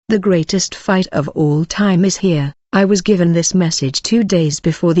The greatest fight of all time is here. I was given this message 2 days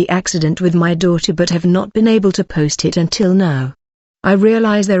before the accident with my daughter but have not been able to post it until now. I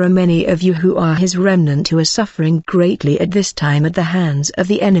realize there are many of you who are his remnant who are suffering greatly at this time at the hands of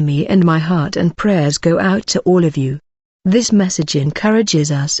the enemy, and my heart and prayers go out to all of you. This message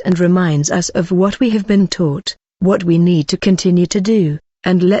encourages us and reminds us of what we have been taught, what we need to continue to do,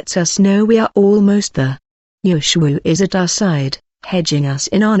 and lets us know we are almost there. Yeshua is at our side, hedging us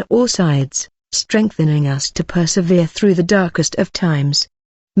in on all sides, strengthening us to persevere through the darkest of times.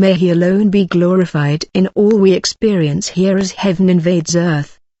 May He alone be glorified in all we experience here as heaven invades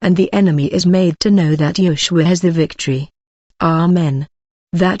earth, and the enemy is made to know that Yeshua has the victory. Amen.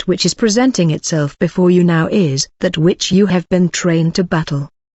 That which is presenting itself before you now is that which you have been trained to battle.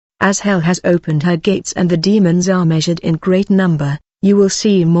 As hell has opened her gates and the demons are measured in great number, you will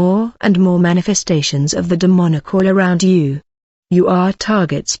see more and more manifestations of the demonic all around you. You are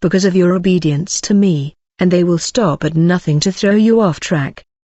targets because of your obedience to me, and they will stop at nothing to throw you off track.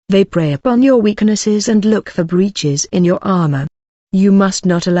 They prey upon your weaknesses and look for breaches in your armor. You must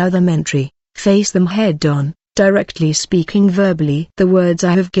not allow them entry, face them head-on, directly speaking verbally the words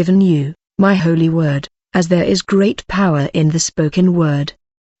I have given you, my holy word, as there is great power in the spoken word.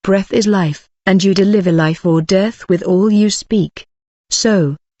 Breath is life, and you deliver life or death with all you speak.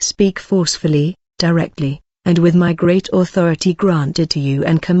 So, speak forcefully, directly, and with my great authority granted to you,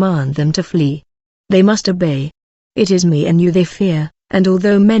 and command them to flee. They must obey. It is me and you they fear. And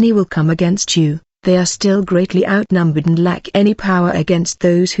although many will come against you, they are still greatly outnumbered and lack any power against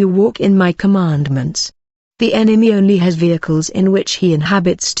those who walk in my commandments. The enemy only has vehicles in which he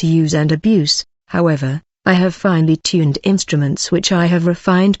inhabits to use and abuse. However, I have finely tuned instruments which I have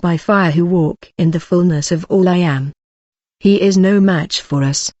refined by fire who walk in the fullness of all I am. He is no match for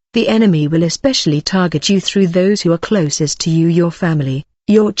us. The enemy will especially target you through those who are closest to you, your family,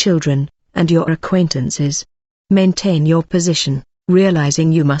 your children, and your acquaintances. Maintain your position,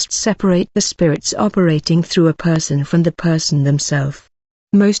 realizing you must separate the spirits operating through a person from the person themselves.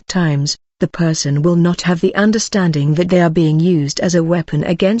 Most times, the person will not have the understanding that they are being used as a weapon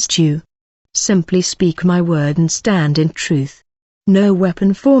against you. Simply speak my word and stand in truth. No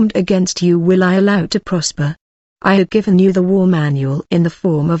weapon formed against you will I allow to prosper. I have given you the war manual in the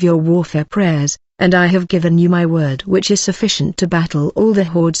form of your warfare prayers, and I have given you my word which is sufficient to battle all the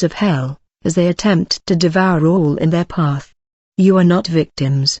hordes of hell, as they attempt to devour all in their path. You are not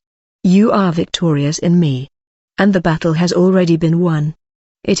victims. You are victorious in me. And the battle has already been won.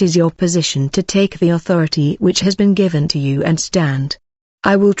 It is your position to take the authority which has been given to you and stand.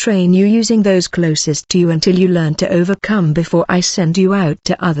 I will train you using those closest to you until you learn to overcome before I send you out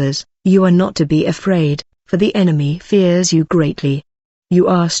to others. You are not to be afraid, for the enemy fears you greatly. You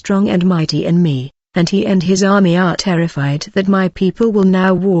are strong and mighty in me, and he and his army are terrified that my people will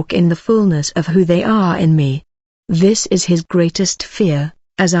now walk in the fullness of who they are in me. This is his greatest fear,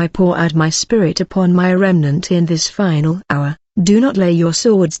 as I pour out my spirit upon my remnant in this final hour. Do not lay your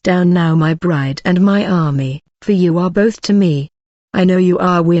swords down now, my bride and my army, for you are both to me. I know you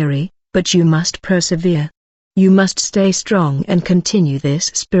are weary, but you must persevere. You must stay strong and continue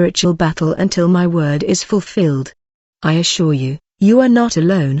this spiritual battle until my word is fulfilled. I assure you, you are not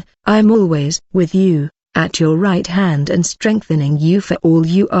alone. I am always with you, at your right hand and strengthening you for all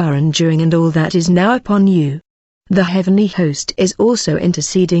you are enduring and all that is now upon you. The heavenly host is also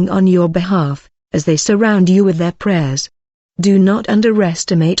interceding on your behalf, as they surround you with their prayers. Do not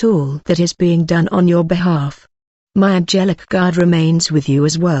underestimate all that is being done on your behalf. My angelic guard remains with you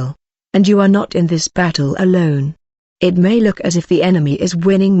as well. And you are not in this battle alone. It may look as if the enemy is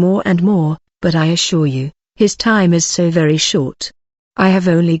winning more and more, but I assure you, his time is so very short. I have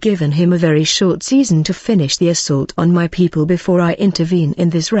only given him a very short season to finish the assault on my people before I intervene in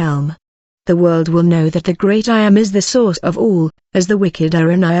this realm. The world will know that the great I Am is the source of all, as the wicked are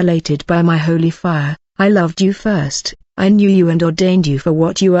annihilated by my holy fire. I loved you first, I knew you and ordained you for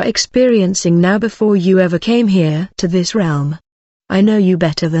what you are experiencing now before you ever came here to this realm. I know you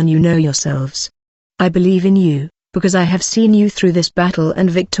better than you know yourselves. I believe in you, because I have seen you through this battle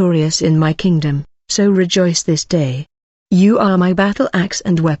and victorious in my kingdom, so rejoice this day. You are my battle axe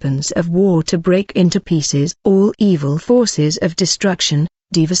and weapons of war to break into pieces all evil forces of destruction,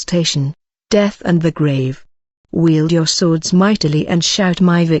 devastation, death and the grave. Wield your swords mightily and shout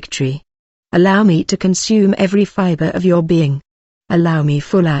my victory. Allow me to consume every fiber of your being. Allow me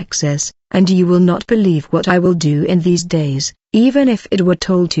full access, and you will not believe what I will do in these days, even if it were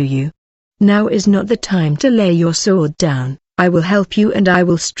told to you. Now is not the time to lay your sword down. I will help you and I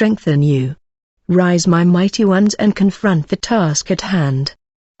will strengthen you. Rise, my mighty ones, and confront the task at hand.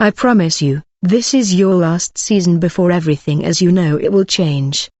 I promise you, this is your last season before everything as you know it will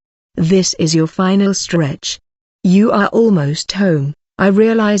change. This is your final stretch. You are almost home. I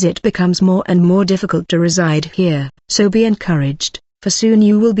realize it becomes more and more difficult to reside here, so be encouraged, for soon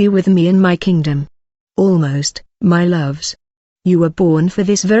you will be with me in my kingdom. Almost, my loves. You were born for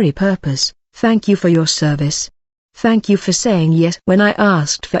this very purpose. Thank you for your service. Thank you for saying yes when I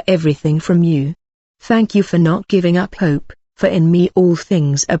asked for everything from you. Thank you for not giving up hope, for in me all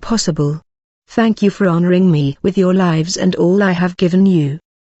things are possible. Thank you for honoring me with your lives and all I have given you.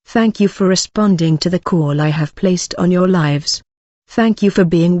 Thank you for responding to the call I have placed on your lives. Thank you for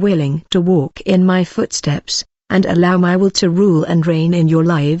being willing to walk in my footsteps, and allow my will to rule and reign in your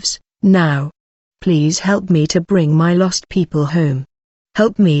lives. Now, please help me to bring my lost people home.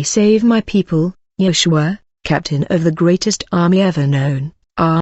 Help me save my people, Yeshua, Captain of the greatest army ever known.